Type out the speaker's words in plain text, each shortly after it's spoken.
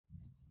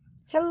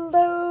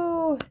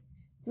Hello,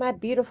 my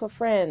beautiful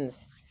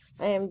friends.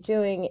 I am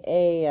doing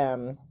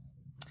a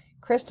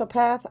Crystal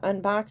Path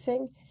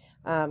unboxing.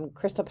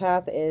 Crystal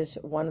Path is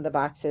one of the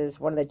boxes,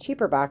 one of the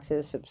cheaper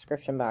boxes,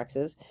 subscription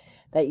boxes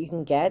that you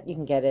can get. You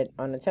can get it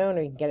on its own,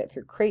 or you can get it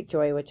through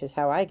Cratejoy, which is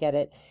how I get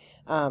it.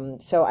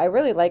 So I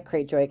really like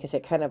Cratejoy because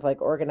it kind of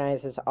like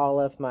organizes all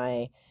of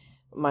my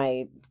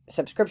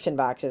subscription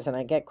boxes, and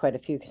I get quite a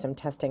few because I'm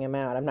testing them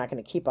out. I'm not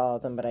going to keep all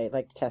of them, but I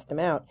like to test them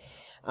out.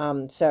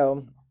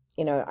 So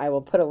you know, I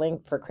will put a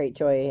link for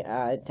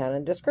Cratejoy down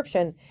in the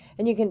description,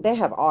 and they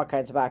have all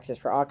kinds of boxes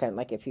for all kinds,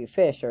 like if you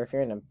fish or if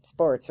you're into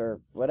sports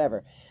or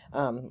whatever.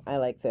 I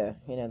like the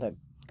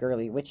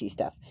girly witchy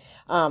stuff.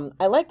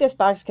 I like this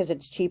box because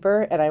it's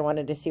cheaper, and I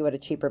wanted to see what a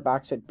cheaper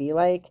box would be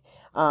like.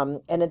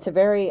 And it's a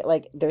very,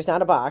 there's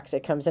not a box,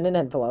 it comes in an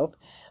envelope,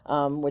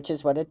 which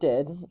is what it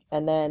did.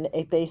 And then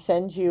they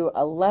send you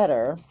a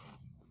letter.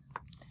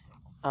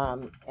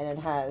 And it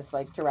has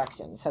like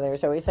directions. So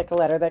there's always like a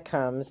letter that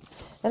comes,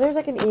 and there's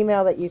like an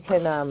email that you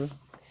can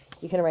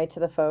write to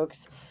the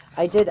folks.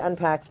 I did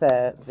unpack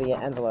the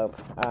envelope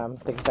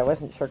because I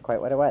wasn't sure quite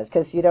what it was,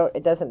 because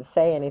it doesn't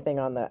say anything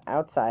on the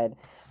outside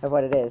of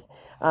what it is.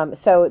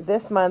 So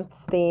this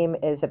month's theme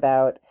is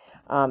about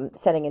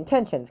setting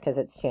intentions, because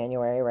it's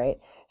January, right?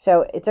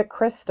 So it's a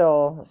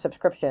crystal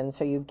subscription,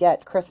 so you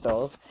get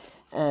crystals,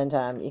 and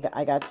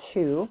I got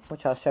 2,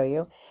 which I'll show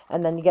you,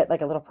 and then you get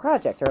like a little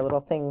project or a little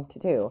thing to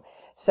do.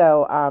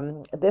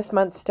 So this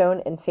month's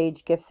stone and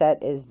sage gift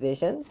set is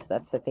visions.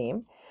 That's the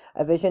theme.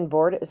 A vision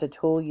board is a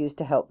tool used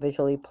to help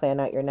visually plan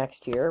out your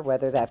next year,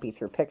 whether that be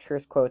through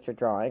pictures, quotes, or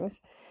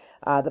drawings.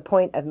 The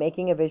point of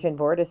making a vision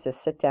board is to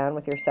sit down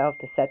with yourself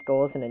to set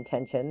goals and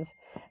intentions,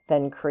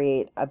 then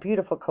create a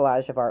beautiful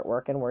collage of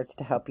artwork and words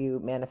to help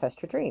you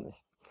manifest your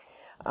dreams.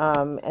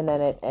 And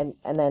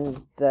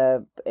then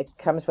it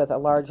comes with a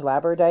large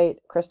labradorite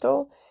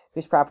crystal,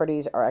 whose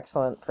properties are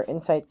excellent for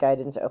insight,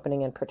 guidance,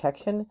 opening, and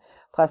protection,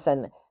 plus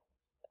an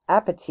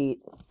apatite.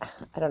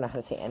 I don't know how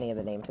to say any of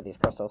the names of these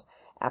crystals.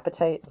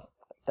 Apatite,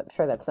 I'm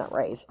sure that's not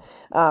right,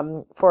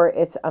 for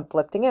its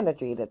uplifting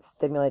energy that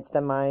stimulates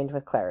the mind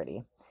with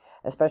clarity,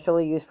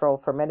 especially useful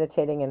for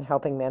meditating and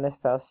helping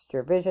manifest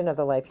your vision of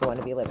the life you want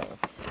to be living.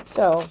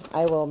 So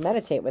I will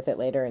meditate with it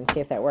later and see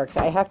if that works.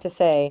 I have to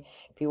say,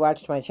 if you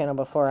watched my channel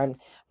before, I'm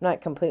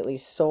not completely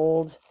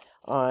sold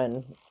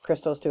on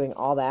crystals doing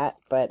all that,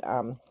 but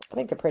I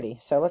think they're pretty.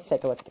 So let's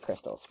take a look at the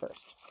crystals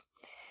first.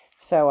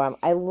 So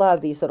I love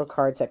these little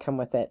cards that come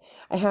with it.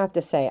 I have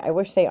to say, I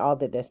wish they all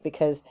did this,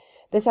 because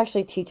this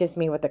actually teaches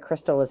me what the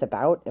crystal is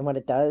about and what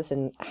it does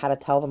and how to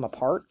tell them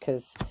apart,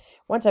 because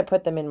once I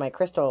put them in my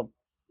crystal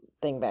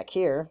thing back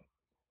here,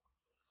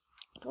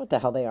 I don't know what the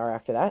hell they are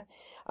after that.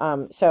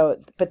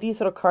 But these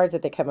little cards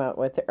that they come out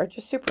with are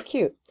just super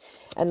cute.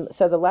 And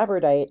so the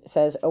labradorite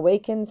says,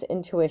 awakens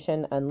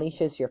intuition,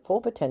 unleashes your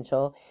full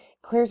potential,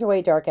 clears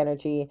away dark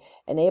energy,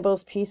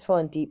 enables peaceful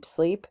and deep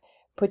sleep,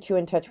 puts you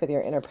in touch with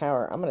your inner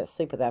power. I'm going to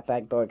sleep with that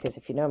bag boy, because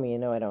if you know me, you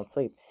know I don't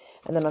sleep.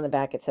 And then on the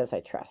back it says, I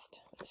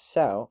trust.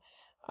 So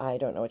I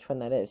don't know which one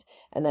that is.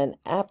 And then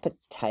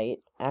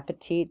apatite, I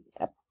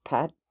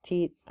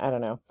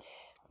don't know.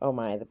 Oh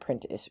my, the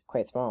print is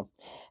quite small.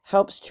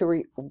 Helps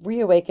to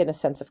reawaken a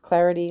sense of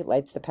clarity,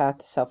 lights the path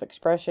to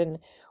self-expression,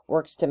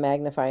 works to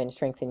magnify and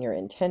strengthen your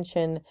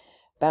intention,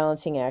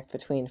 balancing act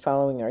between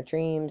following our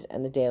dreams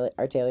and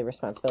our daily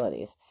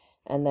responsibilities.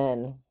 And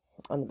then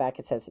on the back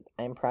it says,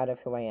 I am proud of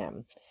who I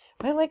am.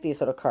 I like these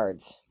little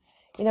cards.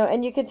 You know,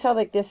 and you can tell,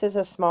 like, this is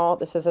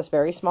a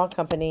very small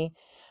company.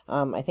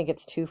 I think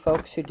it's 2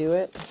 folks who do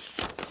it.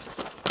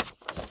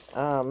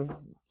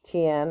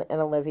 Tian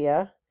and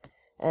Olivia.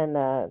 And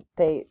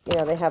they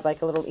have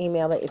like a little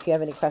email that if you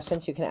have any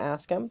questions, you can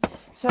ask them.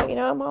 So, you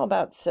know, I'm all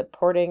about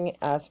supporting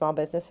small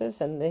businesses,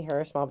 and they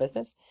are a small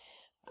business.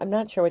 I'm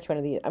not sure which one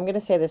of these. I'm going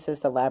to say this is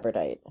the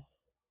labradorite.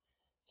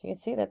 So you can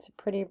see that's a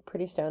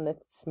pretty stone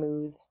that's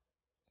smooth.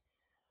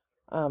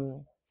 I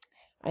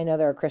know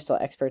there are crystal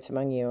experts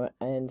among you,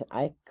 and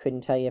I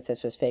couldn't tell you if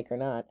this was fake or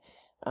not.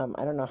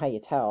 I don't know how you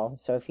tell.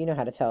 So if you know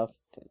how to tell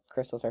if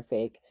crystals are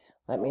fake,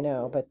 let me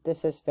know. But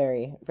this is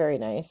very, very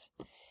nice.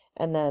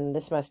 And then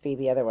this must be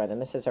the other one,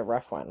 and this is a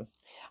rough one.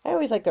 I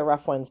always like the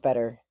rough ones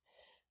better.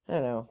 I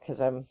don't know,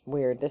 because I'm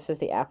weird. This is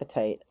the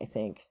apatite, I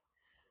think.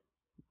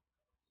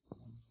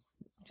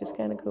 Which is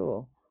kind of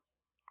cool.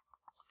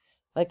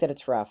 I like that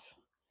it's rough.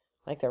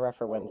 I like the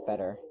rougher ones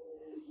better.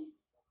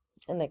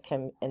 And they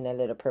come in a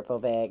little purple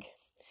bag.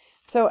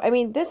 So, I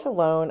mean, this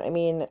alone, I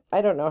mean,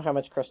 I don't know how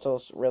much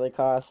crystals really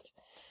cost.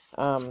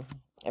 I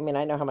mean,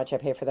 I know how much I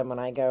pay for them when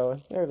I go.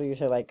 They're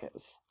usually like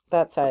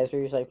that size, are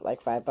usually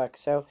like $5.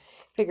 So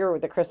figure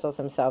the crystals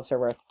themselves are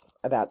worth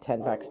about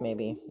 $10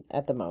 maybe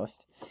at the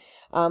most.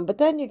 But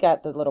then you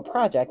got the little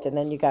project, and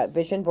then you got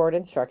vision board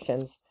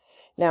instructions.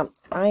 Now,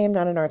 I am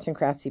not an arts and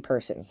craftsy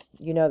person.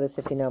 You know this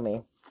if you know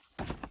me.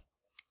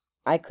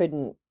 I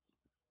couldn't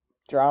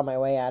draw my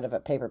way out of a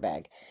paper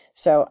bag.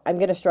 So I'm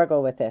going to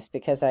struggle with this,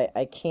 because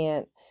I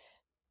can't,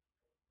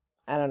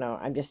 I don't know.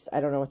 I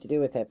don't know what to do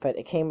with it. But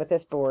it came with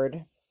this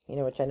board, you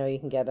know, which I know you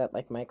can get at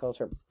like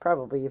Michael's or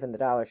probably even the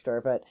dollar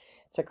store, but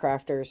it's a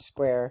crafter's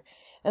square.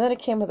 And then it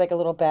came with like a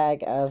little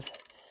bag of,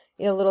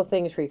 you know, little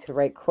things where you could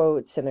write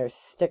quotes, and there's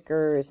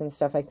stickers and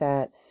stuff like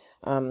that.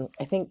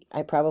 I think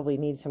I probably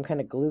need some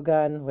kind of glue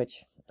gun,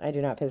 which I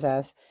do not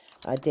possess.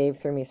 Dave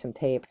threw me some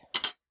tape.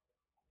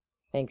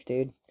 Thanks,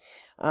 dude.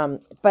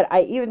 But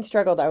I even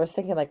struggled. I was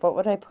thinking, like, what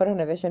would I put on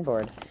a vision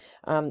board?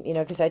 You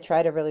know, because I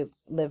try to really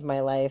live my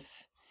life,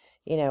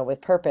 you know,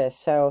 with purpose.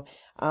 So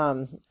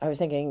I was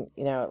thinking,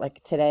 you know,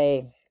 like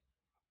today,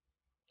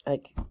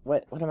 like,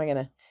 what am I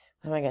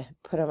gonna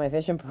put on my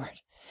vision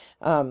board?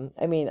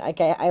 I mean, I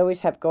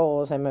always have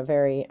goals. I'm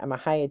a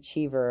high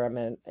achiever.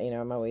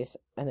 I'm always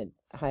a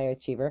high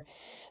achiever.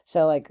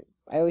 So like,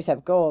 I always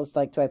have goals.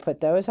 Like, do I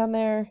put those on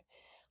there?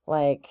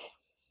 Like,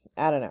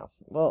 I don't know.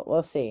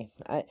 We'll see.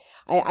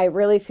 I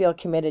really feel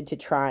committed to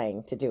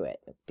trying to do it,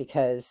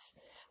 because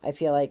I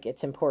feel like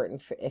it's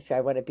important if I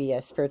want to be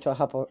a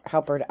spiritual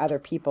helper to other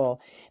people.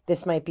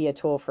 This might be a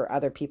tool for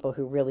other people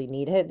who really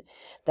need it.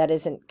 That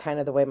isn't kind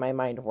of the way my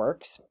mind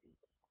works.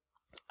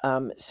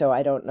 So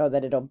I don't know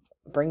that it'll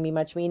bring me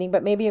much meaning,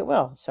 but maybe it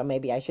will. So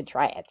maybe I should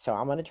try it. So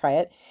I'm going to try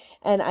it.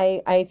 And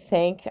I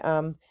thank,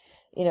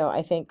 you know,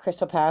 I thank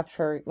Crystal Path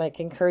for like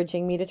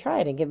encouraging me to try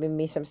it and giving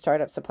me some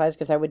startup supplies,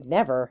 because I would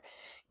never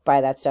buy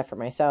that stuff for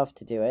myself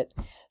to do it.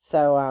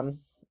 So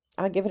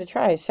I'll give it a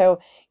try. So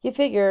you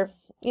figure,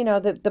 you know,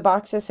 the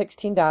box is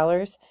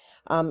 $16.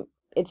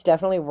 It's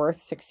definitely worth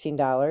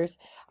 $16.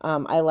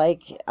 I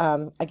like,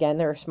 again,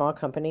 they're a small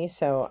company,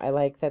 so I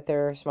like that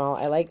they're small.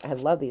 I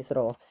love these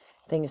little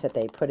things that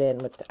they put in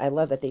with. I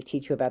love that they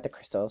teach you about the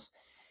crystals,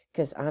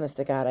 because honest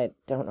to God, I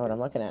don't know what I'm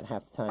looking at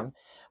half the time.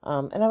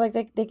 And I like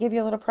they give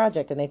you a little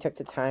project, and they took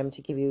the time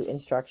to give you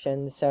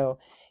instructions. So,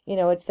 you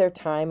know, it's their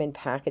time in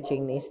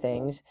packaging these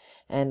things.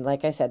 And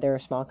like I said, they're a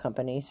small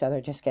company, so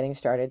they're just getting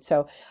started.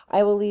 So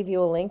I will leave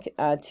you a link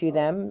to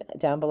them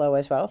down below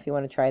as well if you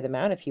want to try them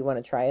out. If you want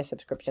to try a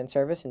subscription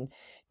service and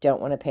don't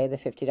want to pay the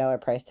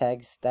 $50 price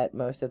tags that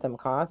most of them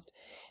cost,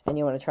 and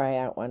you want to try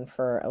out one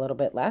for a little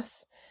bit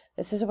less,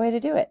 this is a way to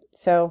do it.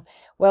 So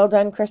well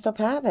done, Crystal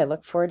Path. I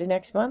look forward to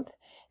next month.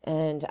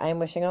 And I'm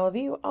wishing all of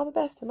you all the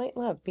best and light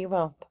and love. Be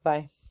well.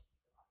 Bye-bye.